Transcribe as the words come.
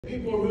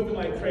People are moving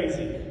like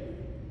crazy.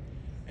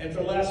 And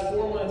for the last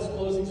 4 months,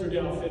 closings are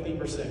down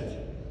 50%.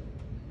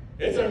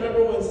 It's our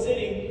 #1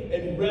 city,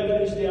 and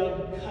revenue's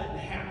down, cut in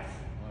half.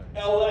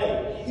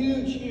 LA,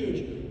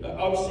 huge.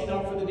 Obviously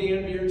not for the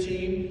Dan Beer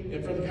team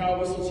and for the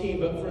Cow Whistle team,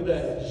 but for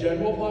the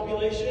general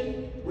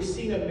population, we're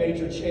seeing a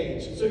major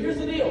change. So here's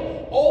the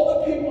deal. All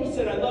the people who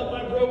said, I love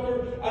my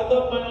broker, I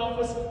love my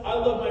office, I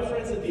love my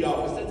friends at the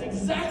office. That's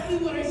exactly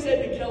what I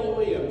said to Keller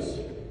Williams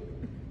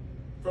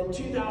from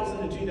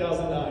 2000 to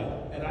 2009,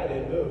 and I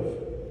didn't move.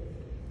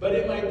 But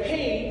in my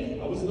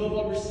pain, I was no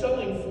longer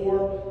selling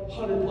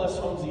 400 plus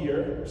homes a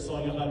year,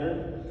 selling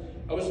 100.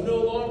 I was no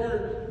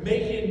longer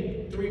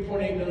making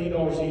 $3.8 million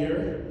a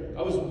year.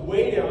 I was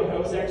way down. I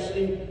was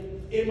actually,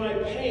 in my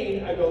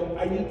pain, I go,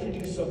 I need to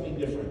do something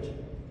different.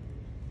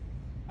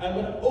 I'm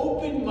going to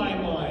open my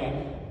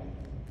mind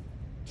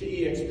to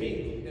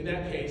EXP. In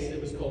that case,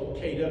 it was called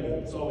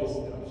KW. It's always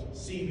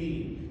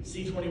CB,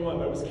 C21,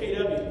 but it was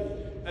KW.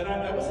 And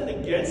I wasn't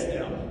against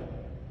them.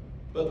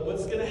 But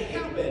what's going to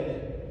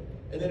happen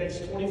in the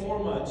next 24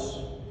 months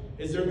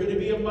is there going to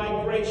be a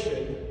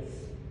migration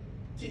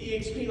to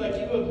EXP like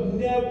you have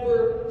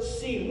never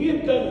seen. We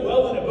have done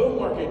well in a boom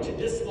market to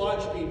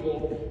dislodge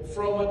people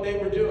from what they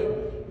were doing.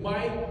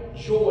 My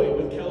joy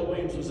with Keller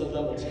Williams was at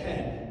level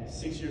 10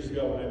 6 years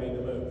ago when I made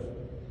the move.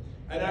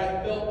 And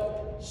I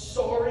felt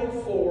sorry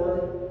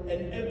for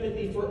and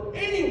empathy for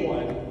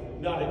anyone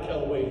not at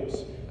Keller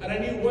Williams. And I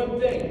knew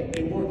one thing,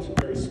 they weren't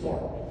very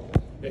smart.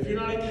 If you're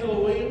not at Keller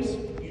Williams,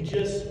 you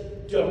just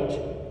don't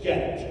get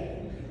it.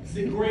 It's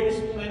the greatest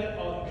company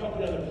on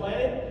the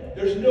planet.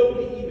 There's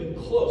nobody even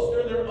close.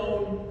 They're in their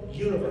own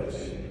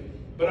universe.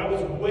 But I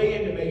was way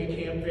into Mega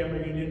Camp, Family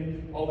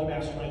Reunion, all the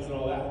masterminds and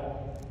all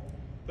that.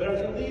 But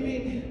after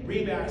leaving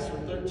RE/MAX for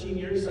 13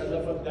 years, I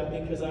left with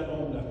nothing because I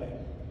owned nothing.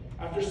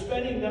 After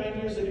spending 9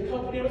 years at a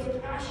company I was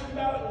passionate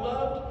about and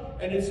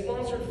loved, and it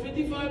sponsored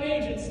 55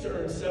 agents to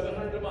earn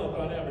 $700 a month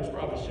on average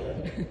profit share.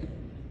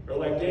 Or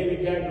like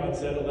David Gagnon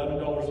said,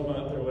 $11 a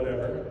month or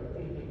whatever.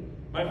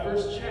 My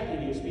first check at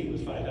EXP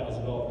was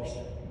 $5,000.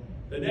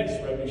 The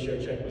next revenue share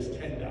check was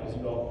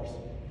 $10,000.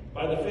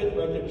 By the 5th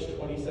month, it was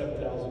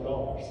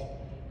 $27,000.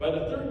 By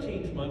the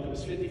 13th month, it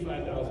was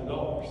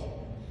 $55,000.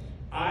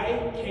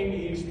 I came to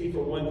EXP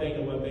for one thing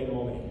and one thing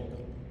only: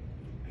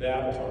 the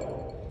Avatar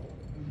world.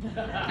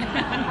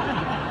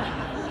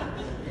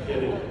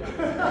 Kidding.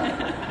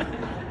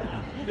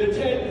 The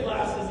 10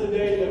 classes a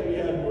day that we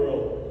had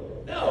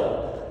world.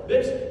 No,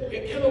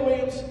 Keller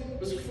Williams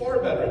was far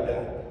better at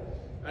that.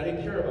 I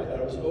didn't care about that.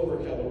 I was over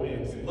Keller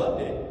Williams.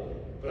 Loved it.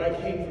 But I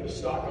came for the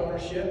stock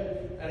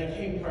ownership, and I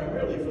came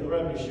primarily for the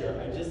revenue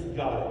share. I just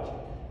got it.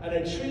 And I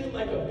treated it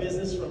like a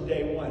business from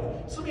day one.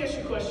 So let me ask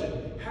you a question.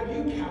 Have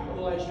you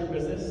capitalized your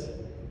business?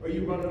 Or are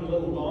you running a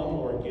little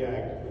lawnmower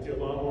gag with your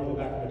lawnmower in the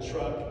back of a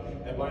truck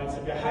and buying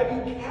some gas? Have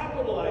you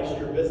capitalized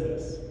your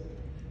business?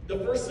 The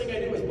first thing I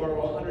did was borrow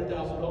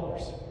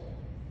 $100,000.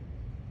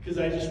 Because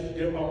I just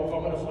didn't know if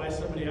I'm going to fly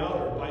somebody out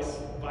or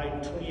buy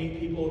 28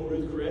 people at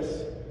Ruth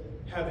Chris,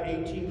 have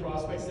 18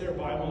 prospects there,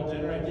 buy them all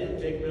dinner, I did.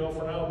 Take mail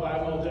for now, buy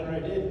them all dinner, I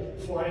did.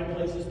 Fly in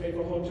places, pay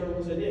for hotel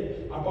rooms, I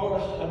did. I borrowed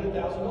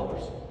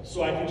 $100,000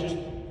 so I could just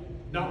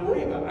not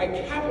worry about it. I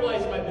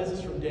capitalized my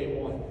business from day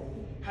one.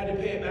 Had to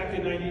pay it back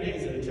in 90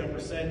 days at a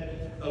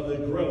 10% of the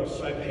gross.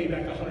 So I paid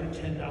back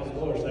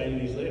 $110,000 90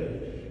 days later.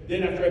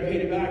 Then after I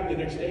paid it back, the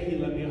next day he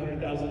lent me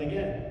 $100,000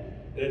 again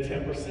at a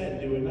 10%,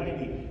 due at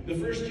 90. The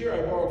first year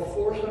I borrowed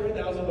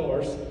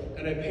 $400,000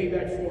 and I paid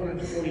back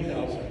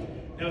 $440,000.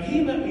 Now,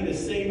 he lent me the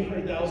same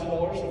 $100,000,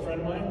 a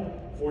friend of mine,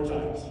 4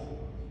 times.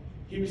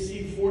 He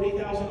received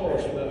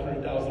 $40,000 for that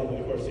 $100,000 over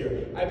the course of the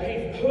year. I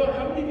paid,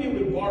 how many of you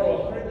would borrow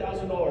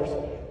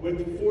 $100,000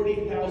 with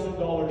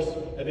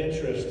 $40,000 of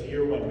interest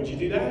year one? Would you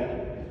do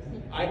that?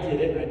 I did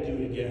it, and I'd do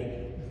it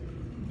again.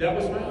 That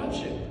was my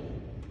option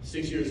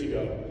 6 years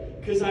ago,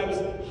 because I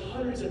was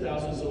hundreds of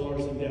thousands of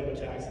dollars in debt with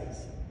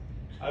taxes.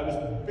 I was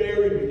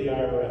buried with the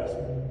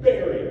IRS,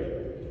 buried.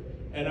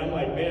 And I'm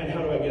like, man,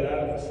 how do I get out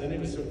of this? And it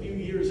was a few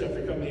years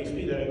after coming to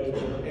EXP that I was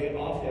able to pay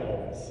off the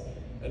IRS.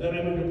 And then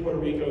I moved to Puerto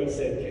Rico and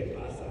said, que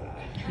pasa?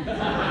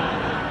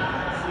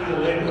 See you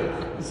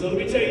later. So let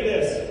me tell you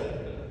this.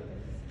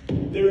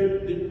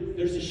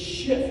 There's a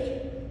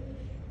shift,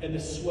 and the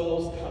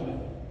swell's coming.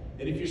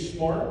 And if you're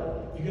smart,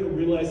 you're going to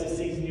realize the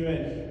season you're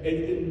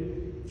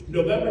in.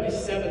 November,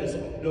 December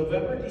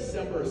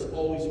is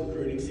always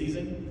recruiting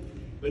season.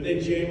 But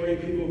then January,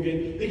 people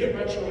they get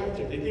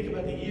retroactive. They think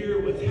about the year,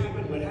 what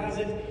happened, what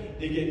hasn't.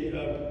 They get,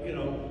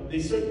 they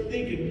start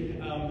thinking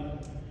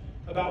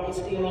about what's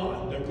going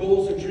on. Their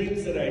goals, their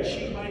dreams, that I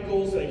achieve my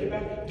goals, that I get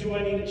back. Do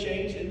I need to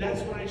change? And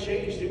that's when I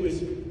changed. It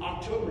was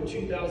October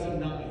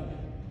 2009.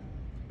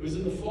 It was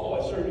in the fall.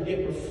 I started to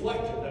get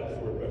reflective. That was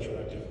the word,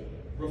 retroactive.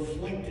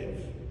 Reflective.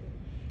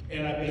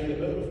 And I made the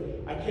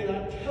move. I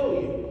cannot tell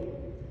you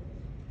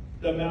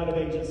the amount of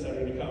agents that are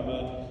going to come.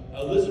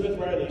 Elizabeth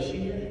Riley, is she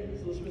here?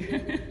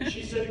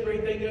 She said a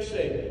great thing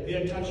yesterday. The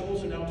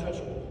untouchables are now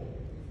touchable.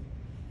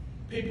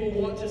 People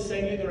want to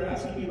send you, they're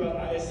asking you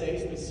about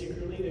ISAs, but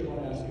secretly they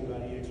want to ask you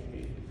about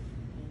EXP.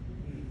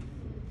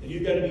 And You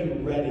got to be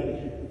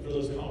ready for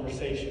those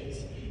conversations.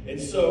 And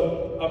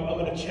so I'm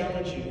going to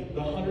challenge you.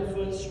 The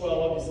 100-foot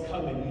swell is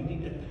coming. You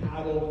need to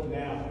paddle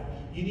now.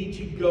 You need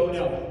to go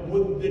now.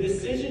 The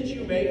decisions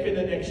you make in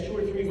the next 2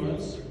 or 3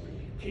 months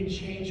can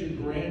change your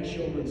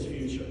grandchildren's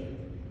future.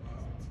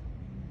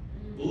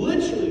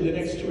 Literally the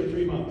next 2 or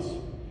 3 months.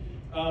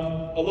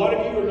 A lot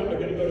of you are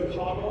going to go to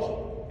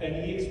Cabo and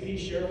EXP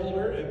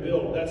shareholder and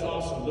build. That's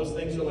awesome. Those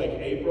things are like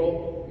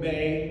April,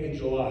 May, and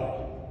July.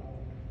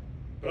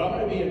 But I'm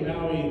going to be in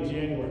Maui in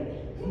January.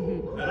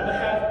 And I'm going to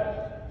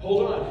have,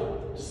 hold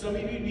on, some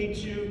of you need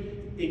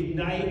to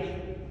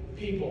ignite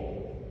people.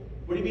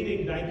 What do you mean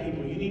ignite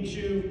people? You need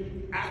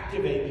to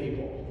activate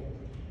people.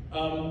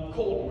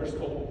 Colton, where's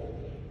Colton?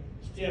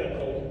 Stand up,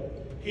 Colton.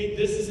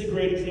 This is a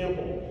great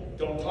example.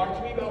 Don't talk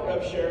to me about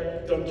rev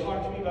share. Don't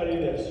talk to me about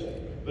any of this.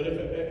 But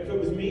if it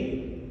was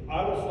me,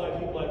 I would fly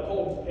people like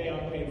Colton. Hey,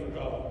 I'm paying for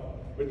Cabo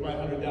with my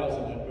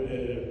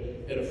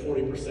 $100,000 at a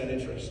 40%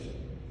 interest.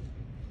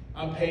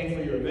 I'm paying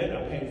for your event.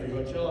 I'm paying for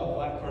your hotel. I'll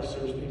black car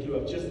service pick you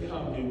up. Just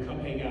come, dude. Come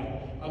hang out.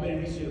 I'm going to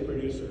introduce you to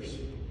producers,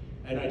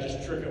 and I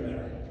just trick them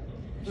there.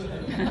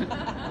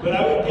 But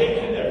I would get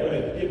in there. Go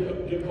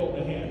ahead. Give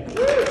Colton a hand.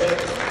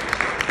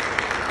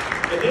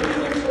 And then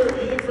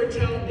you look for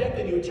talent depth,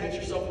 and you attach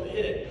yourself and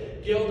hit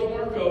it. Gail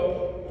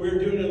DeMarco, we're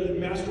doing a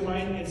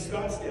mastermind in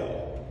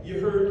Scottsdale. You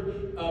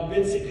heard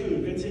Vincent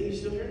Coo. Vincent, you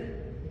still here?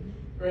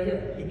 Right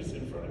here. He was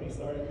in front of me,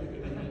 sorry.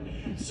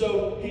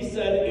 So he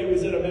said it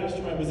was at a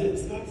mastermind. Was it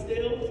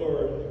Scottsdale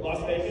or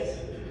Las Vegas?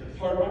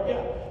 Hard Rock,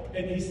 yeah.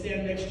 And he's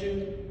standing next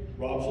to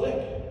Rob Flick,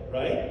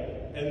 right?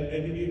 And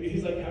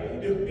he's like, how are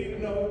you doing? He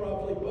didn't know who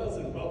Rob Flick was.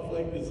 And Rob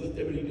Flick was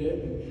listed what he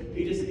did. And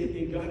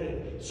he got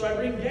it. So I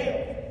bring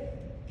Gail.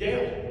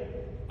 Gail.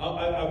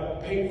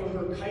 I paid for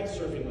her kite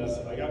surfing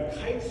lesson. I got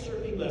kite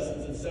surfing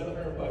lessons at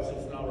 $700.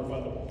 It's not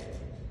refundable.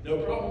 No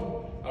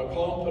problem. I'll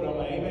call them, put on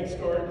my Amex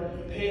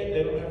card, pay it.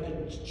 They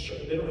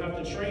don't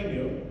have to train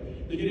you.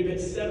 They're going to get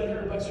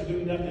 $700 for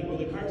doing nothing. Will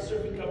the kite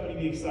surfing company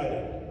be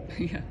excited?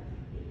 Yeah.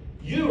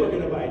 You are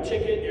going to buy a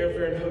ticket,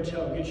 airfare, and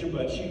hotel, and get your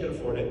butt. She can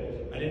afford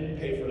it. I didn't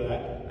pay for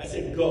that. I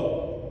said,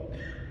 go.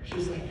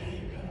 She's like,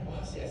 hey, you're kind of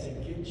bossy. I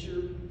said, get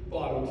your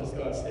bottom to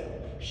Scottsdale.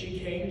 She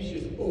came.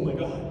 She goes, oh my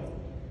God,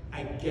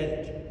 I get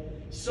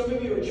it. Some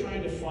of you are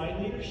trying to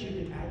find leaders. You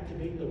can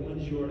activate the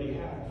ones you already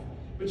have.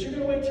 But you're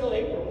going to wait till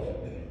April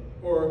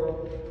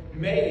or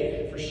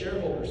May for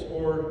shareholders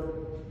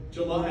or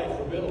July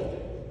for build.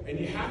 And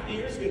half the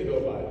year's going to go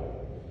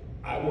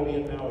by. I will be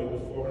in Maui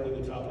with 400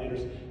 of the top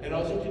leaders. And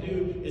all you have to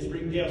do is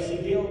bring Gail. See,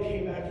 Gail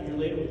came back a year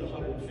later with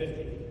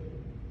 150.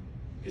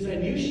 Because I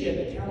knew she had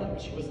the talent,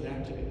 but she wasn't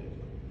activated.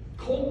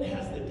 Colton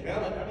has the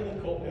talent. I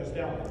think Colton has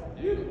talent.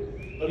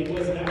 But he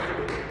wasn't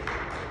activated.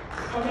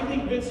 How many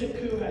think Vincent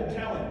Coo had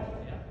talent?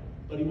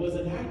 But he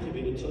wasn't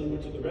activated until he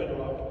went to the Red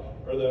Rock,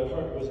 or the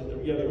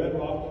Red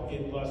Rock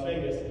in Las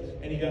Vegas,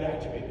 and he got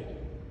activated.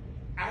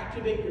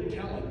 Activate your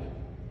talent.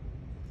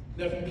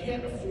 Now, if you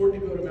can't afford to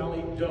go to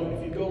Maui, don't.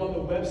 If you go on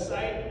the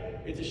website,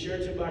 it's a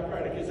Sheraton Black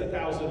Friday. It's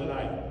 $1,000 a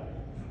night.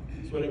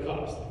 That's what it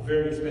costs.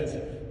 Very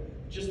expensive.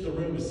 Just the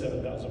room is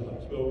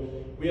 $7,000. Well,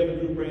 we have a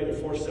group rate of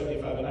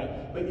 $475 a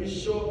night. But you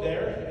show up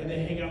there, and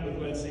they hang out with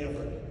Glenn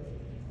Sanford.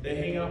 They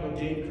hang out with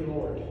Dave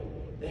Kennard.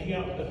 They hang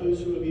out with the who's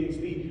who of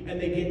EXP,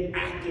 and they get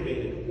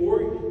activated.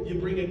 Or you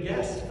bring a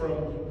guest from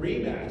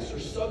Remax or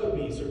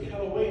Sotheby's or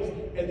Keller Williams,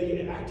 and they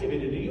get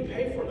activated, and you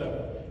pay for them.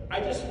 I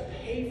just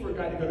paid for a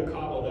guy to go to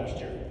Cabo last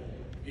year.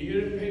 You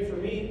didn't pay for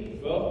me?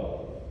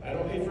 Well, I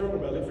don't pay for everyone,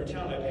 but I live for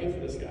town. I paid for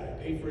this guy.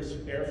 I paid for his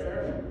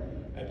airfare.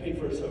 I paid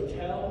for his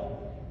hotel.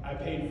 I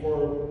paid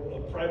for a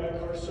private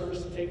car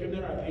service to take him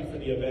there. I paid for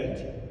the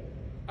event.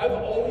 I've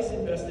always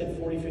invested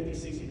 $40,000,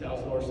 $50,000,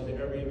 $60,000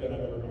 into every event I've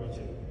ever gone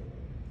to.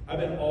 I've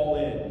been all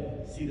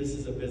in. See, this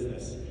is a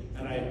business,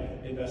 and I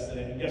invested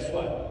in it. And guess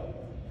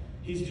what?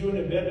 He's doing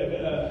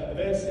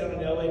events down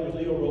in LA with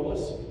Leo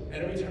Robles,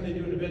 and every time they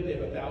do an event, they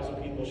have 1,000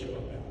 people show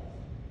up now.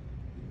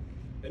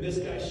 And this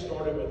guy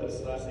started with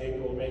us last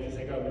April, because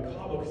I got him to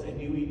Cabo because I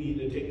knew he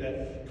needed to take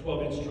that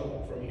 12-inch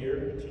truck from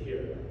here to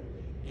here.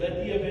 Let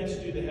the events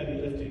do the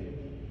heavy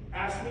lifting.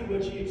 Ask me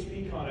which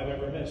EXP con I've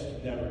ever missed.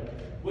 Never.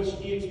 Which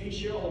EXP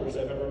shareholders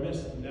I've ever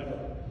missed. Never.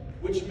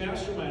 Which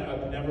mastermind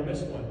I've never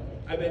missed one.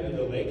 I've been to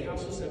the lake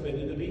houses. I've been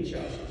to the beach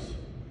houses.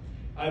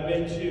 I've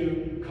been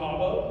to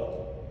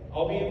Cabo.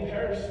 I'll be in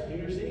Paris New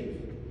Year's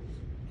Eve.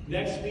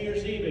 Next New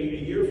Year's Eve,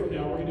 a year from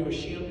now, we're going to do a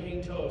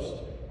champagne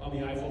toast on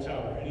the Eiffel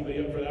Tower. Anybody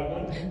up for that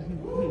one?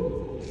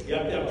 You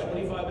have to have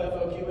 25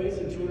 FLQAs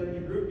and 200 in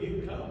your group. You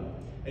can come.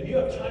 And you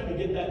have time to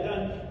get that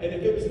done. And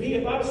if it was me,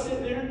 if I was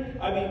sitting there,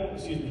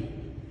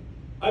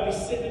 I'd be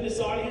sitting in this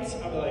audience,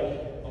 I'd be like,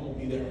 I'm going to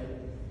be there.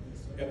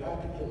 If I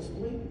have to kill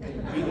somebody,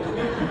 be there.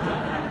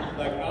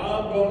 Like,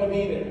 I'm going to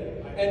be there.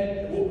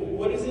 And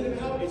what is it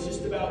about? It's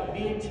just about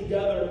being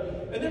together.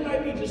 And there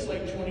might be just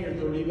like 20 or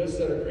 30 of us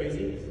that are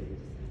crazy.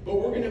 But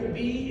we're going to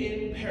be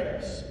in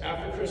Paris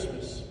after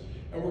Christmas.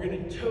 And we're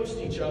going to toast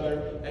each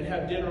other and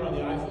have dinner on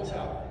the Eiffel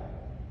Tower.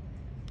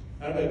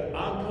 And I'm like,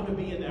 I'm going to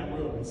be in that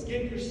room. It's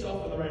getting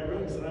yourself in the right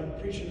rooms. And I'm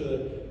preaching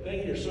to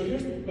thing here. So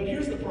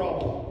here's the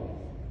problem.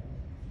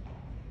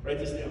 Write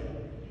this down.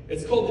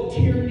 It's called the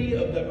tyranny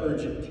of the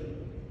urgent.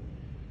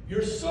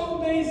 You're so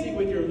busy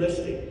with your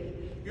listing.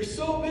 You're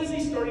so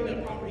busy starting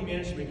that property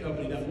management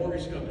company, that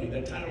mortgage company,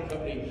 that title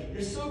company.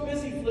 You're so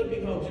busy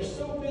flipping homes. You're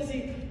so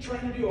busy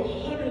trying to do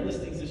 100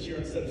 listings this year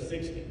instead of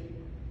 60.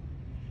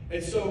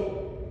 And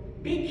so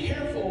be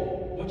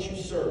careful what you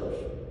serve.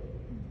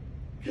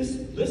 Because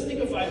listing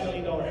a $5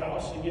 million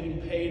house and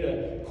getting paid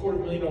a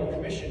 $250,000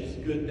 commission is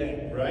a good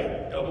thing,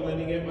 right? Double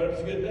ending it, whatever's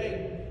a good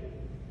thing.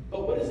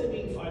 But what does it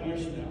mean 5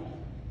 years from now?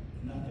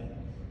 Nothing.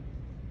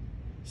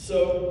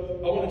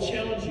 So I want to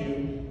challenge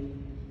you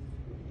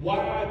why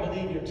I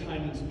believe your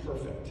timing's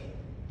perfect.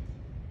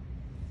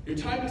 Your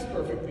time is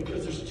perfect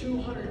because there's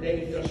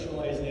 208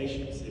 industrialized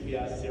nations, if you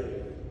ask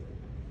Syria.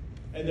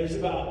 And there's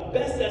about,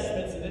 best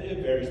estimates, and it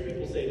varies,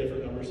 people say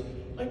different numbers,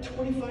 like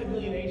 25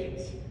 million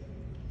agents.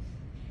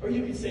 Or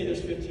you could say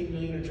there's 15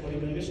 million or 20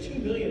 million. There's 2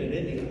 million in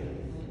India.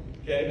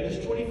 Okay, but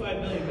there's 25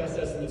 million best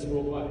estimates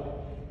worldwide.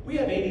 We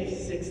have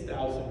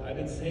 86,000. I've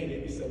been saying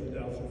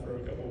 87,000 for a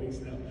couple weeks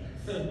now.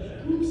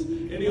 Oops.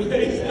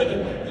 Anyways,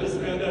 just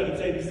found out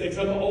it's 86.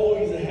 I'm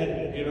always ahead of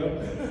it, you know?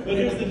 But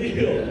here's the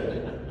deal.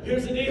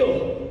 Here's the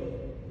deal.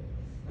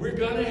 We're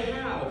going to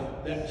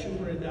have that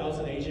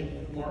 200,000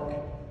 agent mark.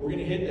 We're going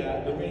to hit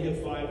that. Then we're going to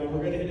hit 5, and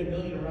we're going to hit 1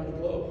 million around the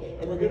globe.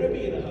 And we're going to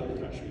be in 100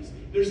 countries.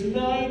 There's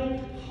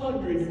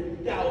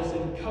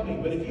 900,000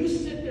 coming. But if you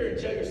sit there and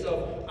tell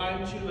yourself,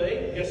 I'm too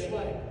late, guess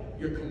what?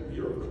 You're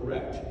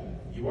correct.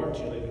 You are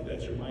too late if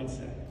that's your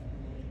mindset.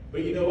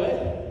 But you know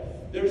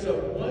what? There's a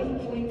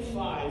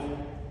 1.5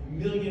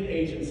 million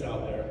agents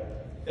out there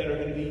that are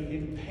going to be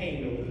in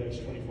pain over the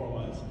next 24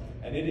 months.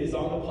 And it is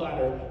on the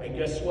platter. And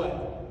guess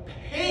what?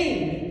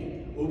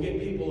 Pain will get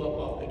people up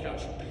off the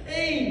couch.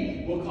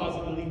 Pain will cause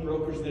them to leave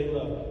brokers they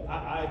love.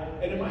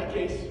 And in my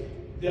case,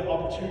 the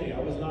opportunity, I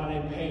was not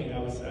in pain.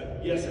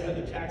 Yes, I had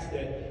the tax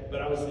debt,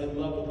 but I was in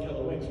love with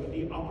Keller Williams. But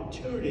the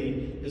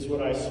opportunity is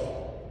what I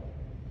saw.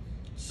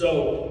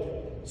 So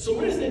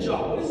what is the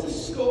job? What is the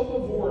scope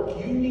of work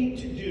you need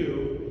to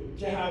do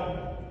to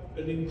have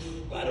an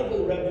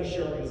incredible revenue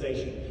share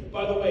organization?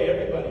 By the way,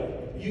 everybody,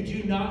 you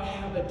do not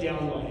have a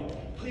downline.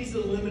 Please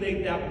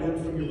eliminate that word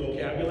from your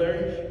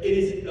vocabulary.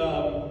 It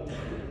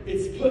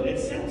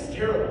sounds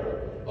terrible.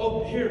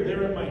 Oh,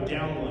 they're in my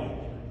downline.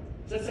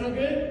 Does that sound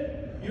good?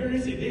 You're going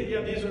to say,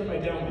 yeah, these are in my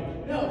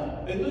downline.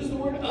 No, then lose the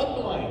word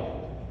upline.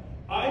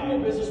 I'm your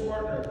business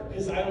partner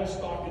because I own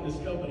stock in this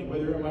company,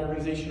 whether you're in my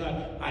organization or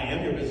not. I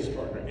am your business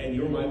partner, and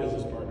you're my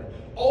business partner.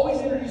 Always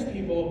introduce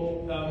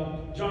people,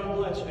 John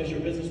Gletch, as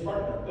your business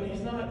partner, but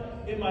he's not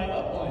in my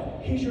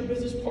upline. He's your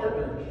business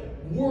partner.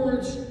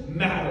 Words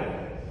matter.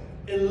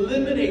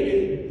 Eliminate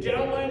it.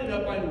 Downline and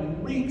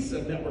upline reeks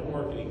of network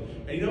marketing.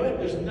 And you know what?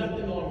 There's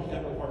nothing wrong with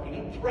network marketing.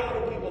 I'm proud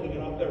of people to get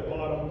off their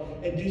bottom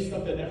and do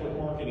stuff in network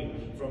marketing.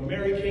 From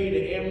Mary Kay to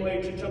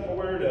Amway to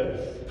Tupperware to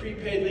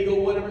prepaid legal,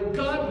 whatever.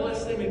 God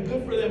bless them and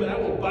good for them, and I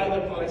will buy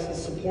their products and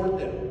support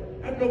them.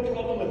 I have no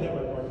problem with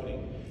network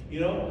marketing. You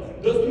know,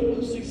 those people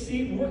who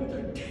succeed work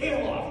their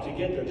tail off to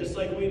get there, just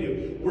like we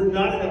do. We're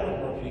not a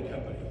network marketing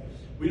company.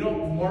 We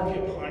don't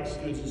market products,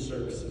 goods, and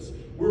services.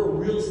 We're a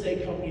real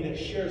estate company that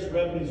shares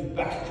revenues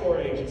back to our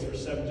agents for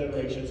 7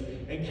 generations.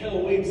 And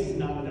Keller Williams is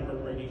not a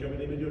network marketing company.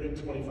 They've been doing it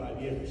 25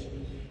 years.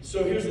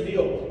 So here's the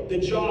deal. The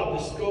job,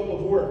 the scope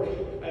of work.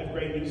 I have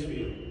great news for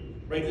you.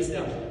 Write this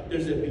down.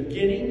 There's a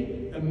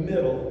beginning, a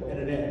middle, and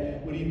an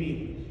end. What do you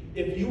mean?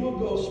 If you will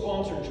go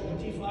sponsor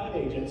 25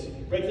 agents,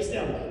 write this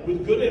down.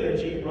 With good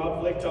energy, Rob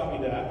Blake taught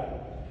me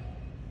that,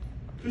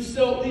 who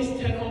sell at least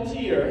 10 homes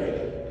a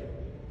year,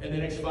 in the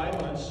next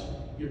 5 months,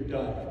 you're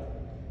done.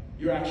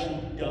 You're actually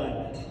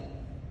done.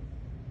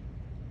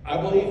 I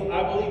believe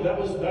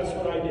that's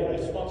what I did.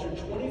 I sponsored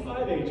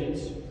 25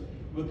 agents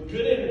with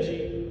good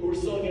energy who were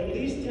selling at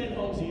least 10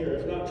 homes a year,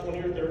 if not 20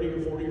 or 30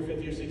 or 40 or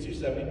 50 or 60 or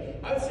 70.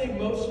 I would say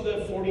most of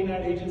the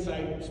 49 agents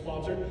I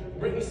sponsored,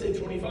 Brent, you said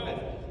 25.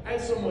 I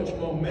had so much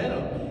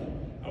momentum.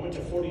 I went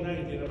to 49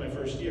 at the end of my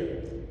first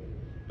year.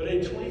 But I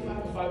had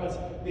 25 in 5 months.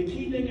 The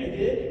key thing I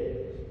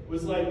did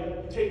was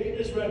like taking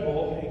this Red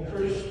Bull, and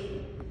Curtis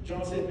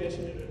John said,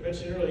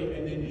 mentioned earlier,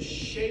 and then just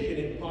shaking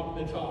it and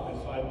popping the top in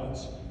 5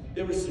 months.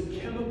 There was a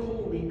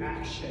chemical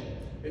reaction.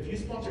 If you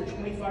sponsor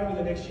 25 in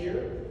the next year,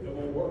 it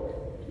won't work.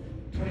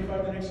 25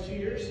 in the next 2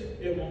 years,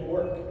 it won't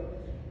work.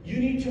 You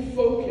need to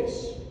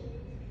focus.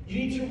 You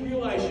need to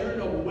realize you're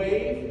in a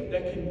wave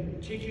that can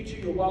take you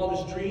to your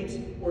wildest dreams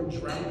or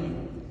drown you.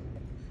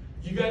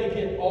 You got to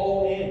get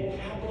all in.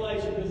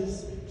 Capitalize your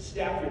business,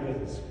 staff your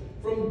business.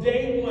 From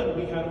day one,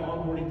 we had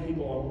onboarding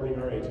people onboarding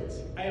our agents.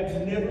 I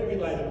have never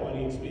relied upon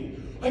EXP.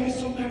 I get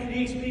so mad at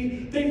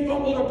EXP. They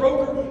fumbled a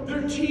broker.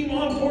 Their team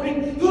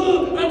onboarding.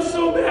 Ugh, I'm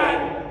so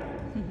mad.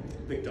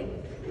 Victim.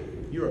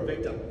 You're a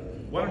victim.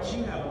 Why don't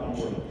you have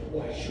onboarding?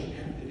 Well, I shouldn't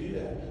have to do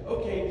that.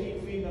 Okay,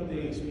 keep feeding them to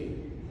EXP.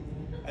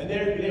 And they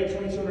have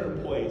 2,200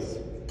 employees.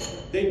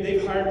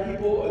 They've hired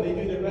people, and they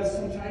do their best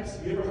sometimes.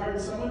 You ever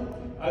hired someone?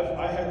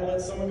 I had to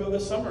let someone go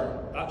this summer.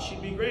 Thought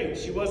she'd be great.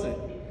 She wasn't.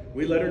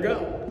 We let her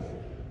go.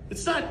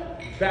 It's not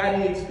bad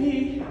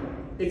EXP.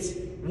 It's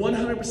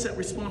 100%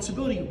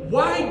 responsibility.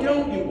 Why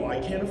don't you? Well, I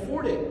can't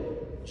afford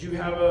it. Do you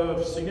have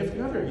a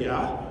significant other?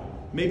 Yeah.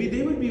 Maybe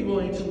they would be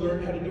willing to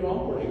learn how to do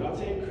onboarding. I'll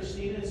take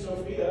Christina and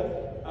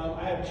Sophia.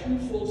 I have 2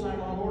 full-time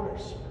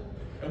onboarders.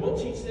 And we'll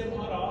teach them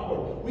how to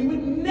onboard. We would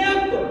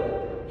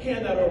never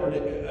hand that over to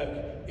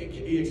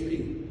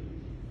EXP.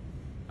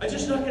 I'm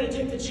just not going to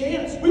take the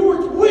chance. We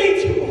worked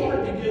way too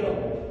hard to get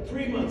them.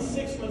 3 months,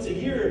 6 months, a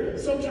year,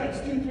 sometimes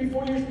 2, 3,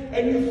 4 years,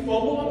 and you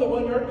fumble on the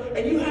 1 yard,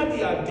 and you have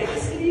the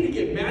audacity to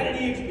get mad at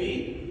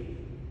EXP?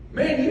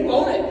 Man, you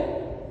own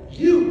it. Did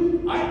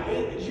you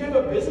have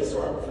a business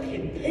or a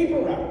freaking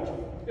paper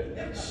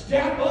route?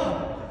 Step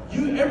up.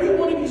 Every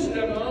one of you should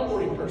have an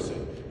onboarding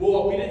person.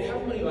 Well, we didn't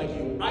have money like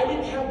you. I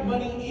didn't have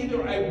money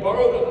either. I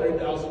borrowed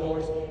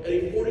 $100,000 at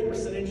a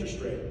 40%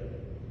 interest rate.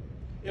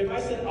 If I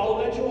said, I'll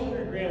lend you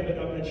 $100,000, but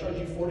I'm going to charge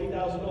you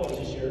 $40,000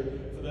 this year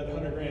for that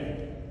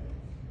 $100,000.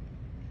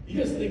 You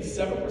guys think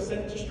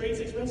 7% interest rate's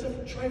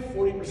expensive? Try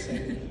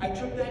 40%. I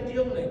took that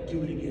deal and I'd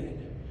do it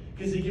again.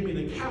 Because they give me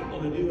the capital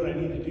to do what I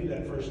need to do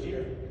that first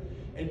year.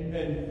 And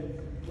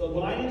the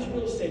Lions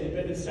Real Estate had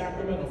been in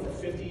Sacramento for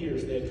 50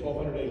 years. They had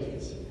 1,200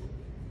 agents.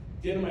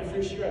 At the end of my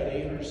first year, I had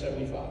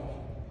 875.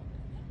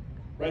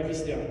 Write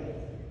this down.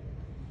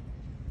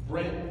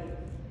 Brent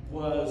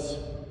was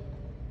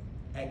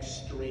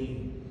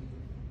extreme,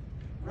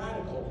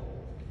 radical,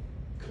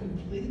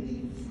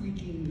 completely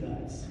freaking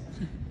nuts.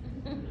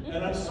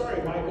 And I'm sorry,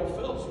 Michael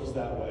Phelps was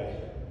that way.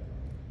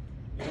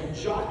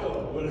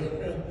 Jocko,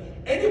 whatever.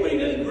 Anybody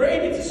doing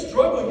great, it's a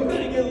struggle. You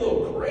gotta get a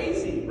little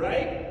crazy,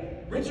 right?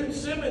 Richard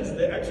Simmons,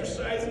 the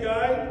exercise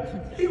guy,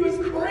 he was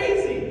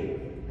crazy.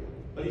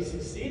 But he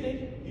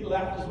succeeded. He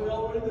laughed his way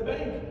all the way to the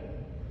bank.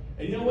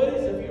 And you know what it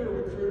is? If you're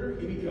a recruiter,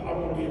 I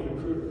don't want to be a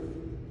recruiter.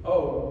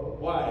 Oh,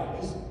 why?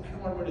 Because I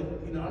don't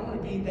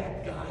want to be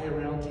that guy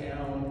around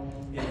town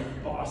in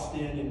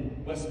Boston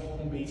and West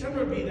Palm Beach. I don't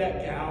want to be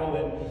that gal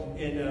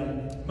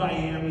in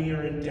Miami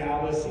or in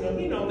Dallas.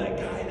 You know that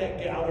guy,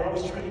 that gal. They're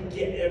always trying to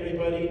get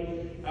everybody.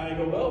 And I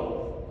go,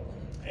 well,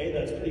 hey,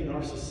 that's pretty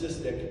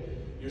narcissistic.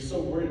 You're so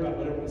worried about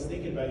what everyone's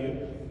thinking about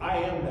you. I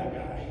am that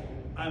guy.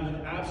 I'm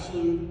an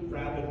absolute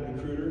rabid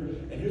recruiter.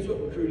 And here's what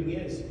recruiting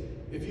is.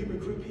 If you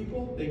recruit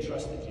people, they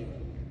trusted you.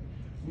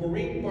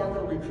 Maureen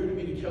Barker recruited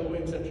me to Keller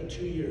Williams after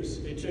 2 years.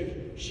 It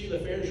took Sheila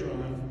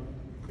Fairgeron,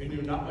 who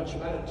knew not much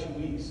about it, 2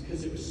 weeks,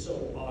 because it was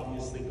so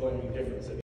obviously going to be different.